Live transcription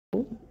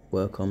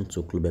Welcome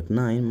to Club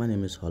 9. My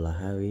name is Hola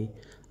Harry,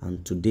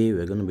 and today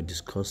we're going to be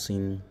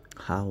discussing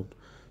how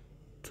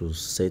to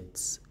set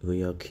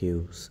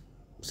RoyalQ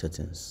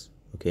settings.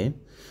 Okay,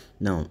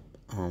 now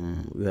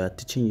we are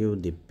teaching you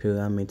the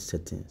pyramid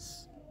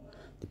settings.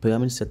 The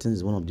pyramid settings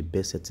is one of the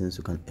best settings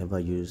you can ever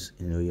use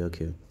in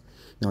RoyalQ.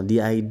 Now,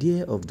 the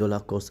idea of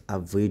dollar cost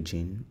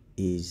averaging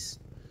is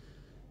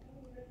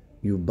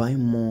you buy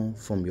more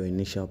from your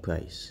initial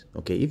price.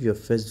 Okay, if your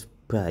first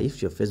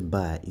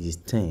buy is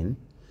 10,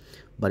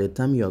 by the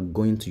time you are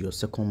going to your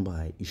second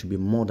buy, it should be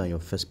more than your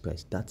first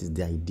price. That is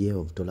the idea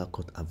of dollar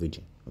cost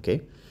averaging.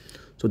 Okay,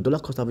 so dollar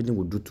cost averaging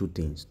will do two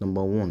things.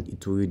 Number one,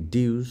 it will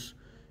reduce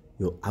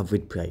your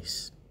average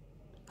price.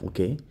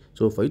 Okay,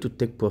 so for you to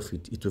take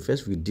profit, it will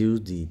first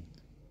reduce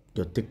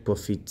your take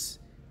profit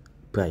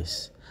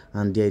price,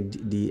 and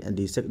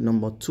the second,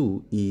 number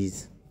two,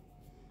 is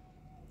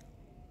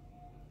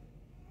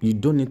you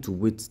don't need to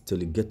wait till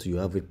you get to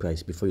your average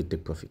price before you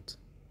take profit.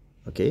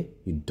 Okay,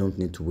 you don't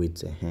need to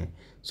wait,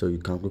 so you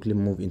can quickly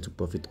move into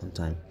profit on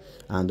time.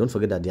 And don't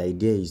forget that the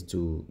idea is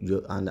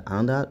and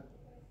another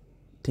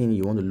thing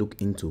you want to look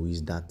into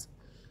is that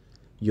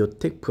your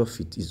take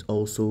profit is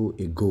also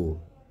a goal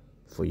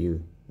for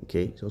you.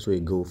 Okay, it's also a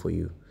goal for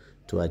you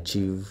to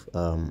achieve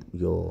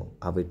your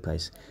average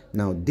price.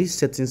 Now, these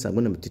settings are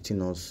going to be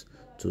teaching us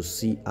to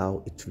see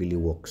how it really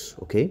works.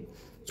 Okay,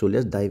 so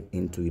let's dive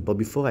into it. But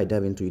before I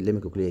dive into it, let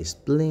me quickly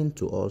explain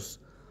to us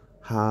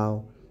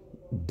how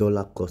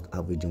dollar cost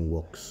averaging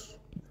works.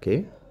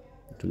 Okay,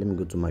 so let me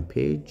go to my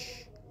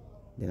page,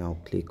 then I'll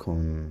click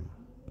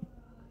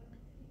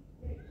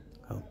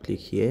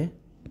here.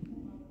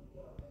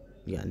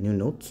 Yeah, new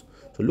note.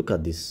 So look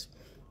at this.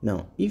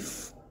 Now,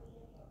 if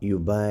you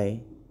buy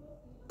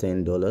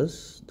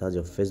 $10, that's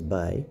your first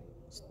buy,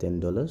 it's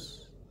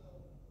 $10.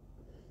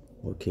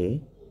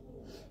 Okay,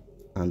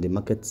 and the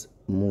market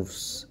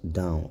moves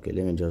down. Okay,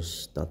 let me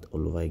just start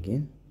all over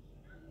again.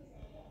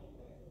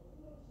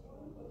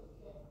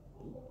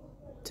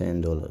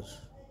 $10.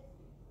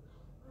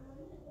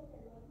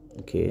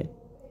 Okay,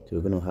 so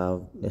we're going to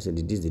have, let's say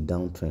this is the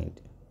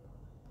downtrend.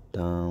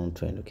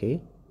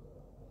 Okay,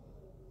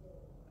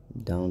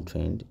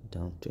 downtrend.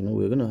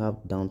 We're going to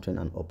have downtrend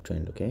and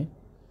uptrend. Okay,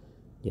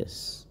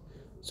 yes.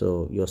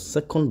 So your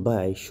second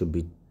buy should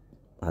be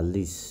at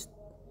least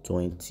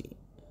 20.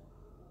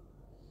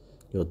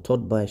 Your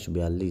third buy should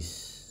be at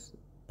least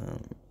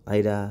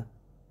either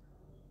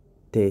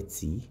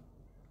 30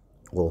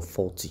 or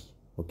 40.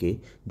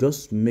 Okay,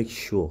 just make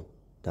sure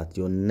that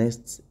your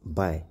next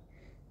buy,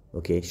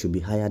 okay, should be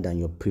higher than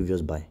your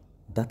previous buy.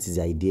 That is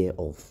the idea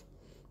of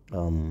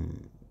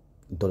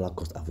dollar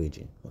cost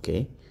averaging.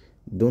 Okay,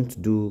 don't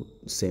do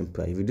same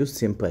price. If you do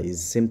same price, it's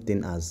the same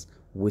thing as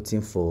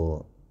waiting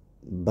for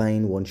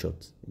buying one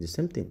shot. It's the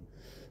same thing,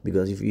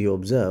 because if you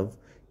observe,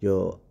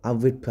 your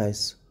average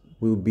price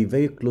will be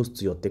very close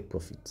to your take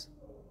profit.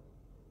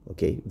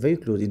 Okay, very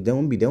close. There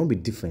won't be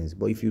difference.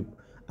 But if you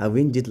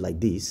arrange it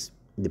like this,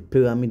 the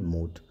pyramid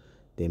mode,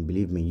 then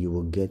believe me, you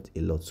will get a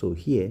lot. So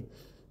here,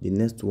 the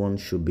next one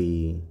should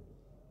be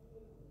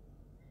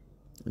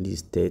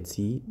this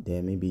 30.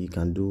 Then maybe you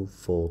can do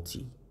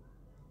 40.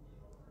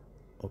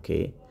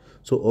 Okay,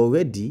 so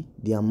already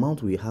the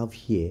amount we have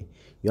here,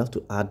 you have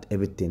to add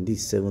everything. This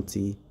is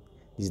 70,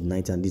 this is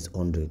 90, and this is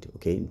 100.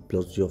 Okay,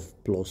 plus your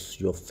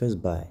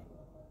first buy,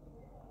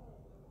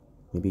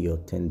 maybe your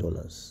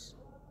 $10.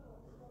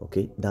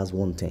 Okay, that's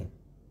 110.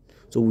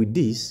 So with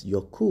this,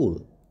 you're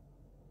cool.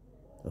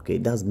 Okay,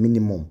 that's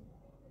minimum.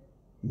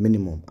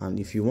 And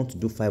if you want to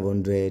do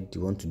 500,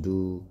 you want to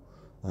do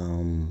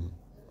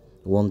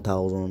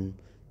 1000,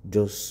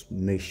 just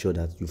make sure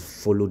that you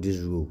follow this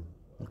rule.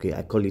 Okay,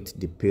 I call it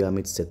the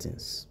pyramid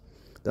settings.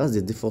 That's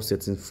the default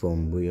setting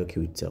from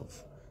RoyalQ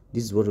itself.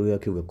 This is what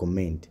RoyalQ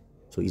recommend.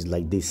 So it's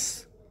like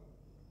this.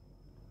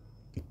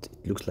 It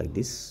looks like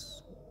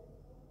this.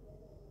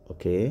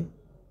 Okay,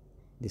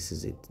 this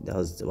is it.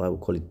 That's why we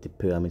call it the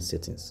pyramid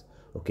settings.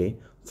 Okay,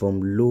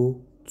 from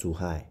low to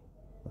high.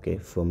 Okay,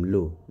 from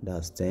low,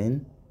 that's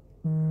 10.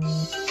 Okay.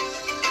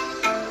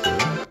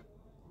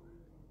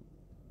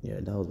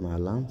 Yeah, that was my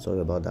alarm. Sorry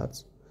about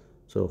that.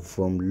 So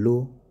from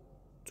low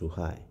to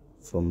high.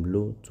 Okay, from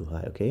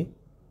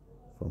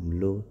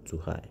low to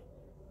high.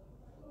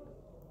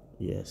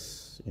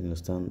 Yes, you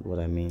understand what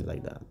I mean?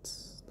 Like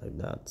that.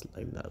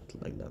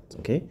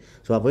 Okay,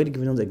 so I've already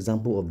given you the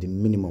example of the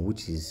minimum,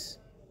 which is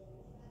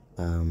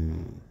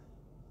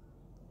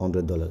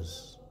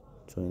 $100.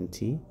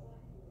 20,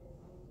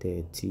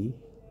 30,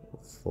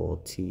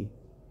 40,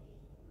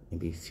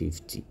 maybe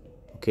 50.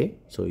 Okay,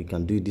 so you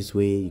can do it this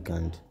way. You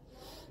can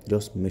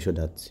just make sure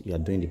that you are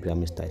doing the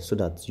pyramid style so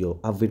that your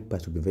average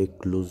price will be very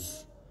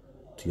close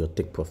to your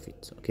take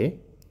profit. Okay,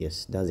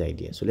 yes, that's the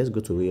idea. So let's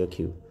go to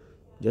RoyalQ.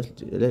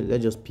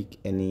 Let's just pick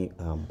any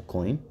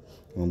coin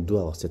and do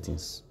our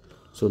settings.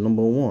 So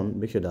number one,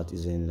 make sure that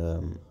is in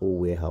O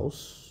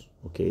warehouse.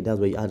 Okay,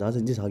 that's where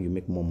this is how you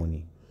make more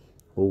money.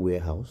 O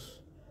warehouse.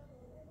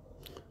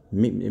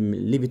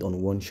 Leave it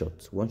on one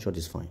shot. One shot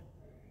is fine.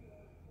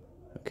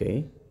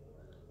 Okay,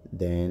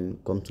 then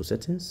come to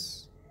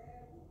settings,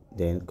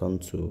 then come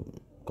to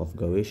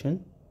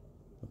configuration.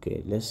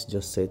 Okay, let's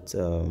just set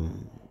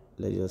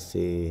let's just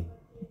say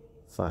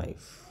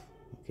 5.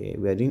 Okay,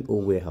 we are doing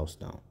old warehouse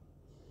now.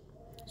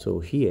 So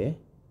here,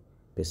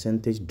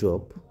 percentage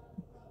drop,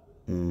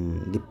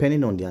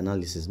 depending on the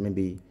analysis,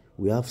 maybe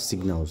we have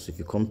signals. If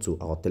you come to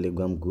our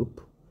Telegram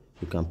group,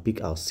 you can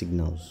pick our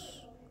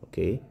signals.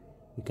 Okay,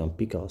 you can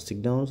pick our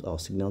signals. Our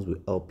signals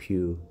will help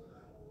you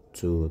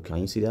to, can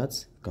you see that?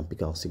 You can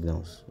pick our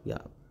signals. Yeah.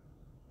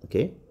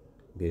 Okay,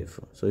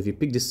 beautiful. So if you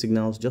pick these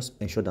signals,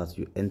 just ensure that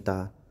you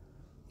enter.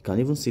 You can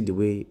even see the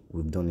way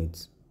we've done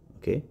it.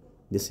 Okay,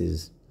 this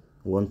is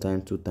 1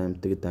 time, 2 times,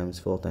 3 times,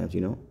 4 times.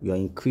 You know, you are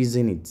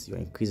increasing it. You are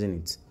increasing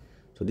it.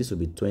 So this will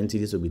be 20,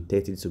 this will be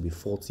 30, this will be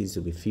 40, this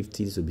will be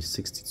 50, this will be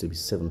 60, this will be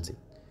 70.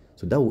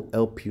 So that will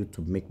help you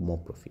to make more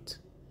profit.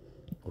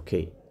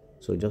 Okay,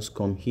 so just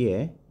come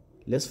here.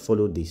 Let's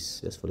follow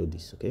this. Let's follow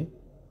this. Okay,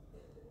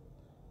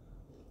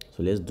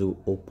 so let's do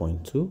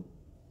 0.2,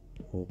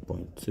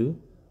 0.2.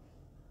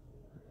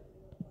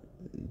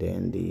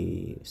 Then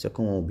the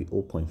second one will be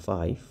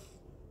 0.5.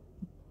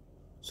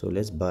 So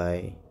let's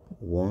buy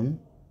 1,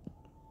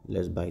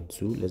 let's buy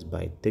 2, let's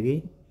buy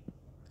 3,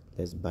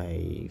 let's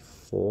buy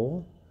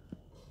 4,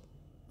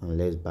 and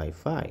let's buy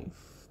 5.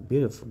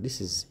 Beautiful.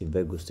 This is a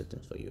very good setting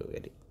for you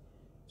already.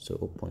 So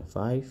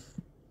 0.5.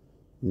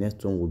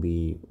 Next one will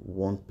be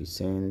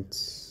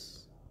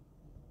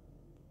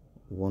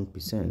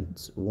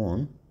 1%,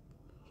 1.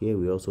 Here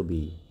will also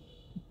be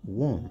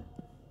 1.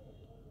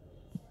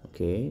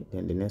 Okay,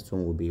 then the next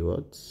one will be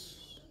what?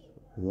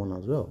 1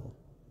 as well.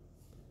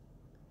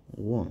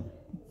 1.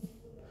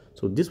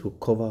 So this will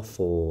cover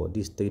for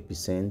this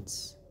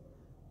 3%.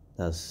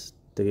 That's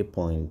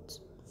 3.5.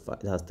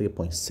 That's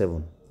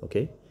 3.7.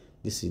 Okay,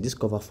 this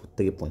cover for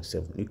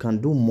 3.7. You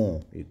can do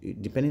more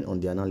depending on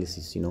the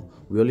analysis. You know,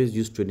 we always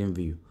use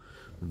TradingView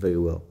very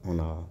well on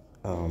our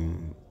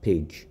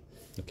page.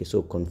 Okay,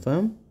 so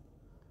confirm.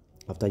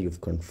 After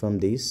you've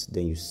confirmed this,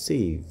 then you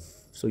save.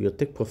 So your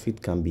take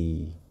profit can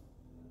be,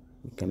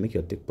 you can make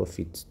your take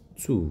profit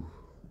 2.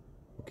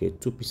 Okay,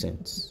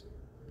 2%.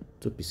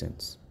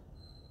 2%.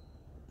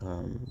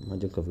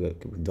 Imagine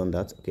we've done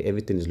that. Okay,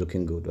 everything is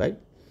looking good, right?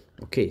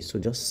 Okay, so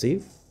just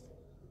save.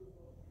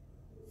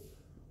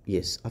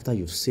 Yes, after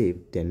you've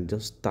saved, then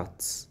just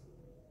start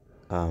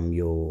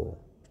your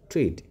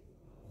trade.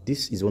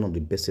 This is one of the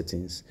best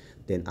settings.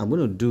 Then I'm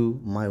going to do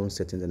my own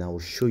settings, and I will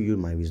show you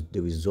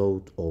the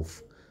result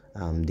of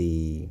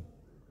the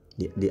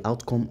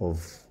outcome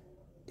of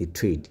the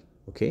trade.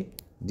 Okay,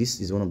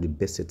 this is one of the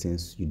best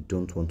settings you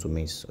don't want to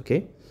miss.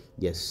 Okay,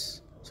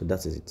 yes, so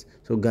that is it.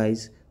 So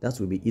guys, that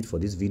will be it for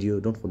this video.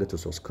 Don't forget to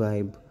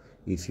subscribe.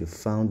 If you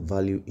found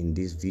value in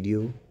this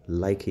video,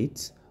 like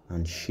it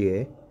and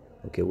share.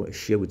 Okay, well,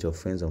 share with your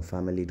friends and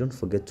family. Don't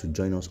forget to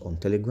join us on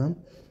Telegram.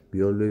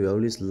 We're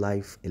always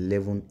live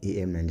 11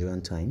 a.m.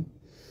 Nigerian time,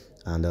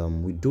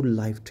 and we do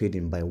live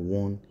trading by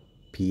 1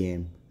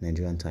 p.m.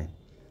 Nigerian time.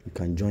 You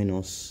can join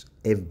us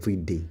every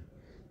day.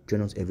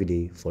 Join us every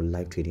day for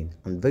live trading,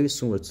 and very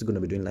soon we're still going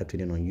to be doing live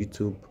trading on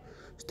YouTube.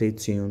 Stay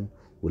tuned.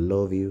 We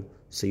love you.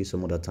 See you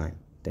some other time.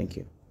 Thank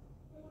you.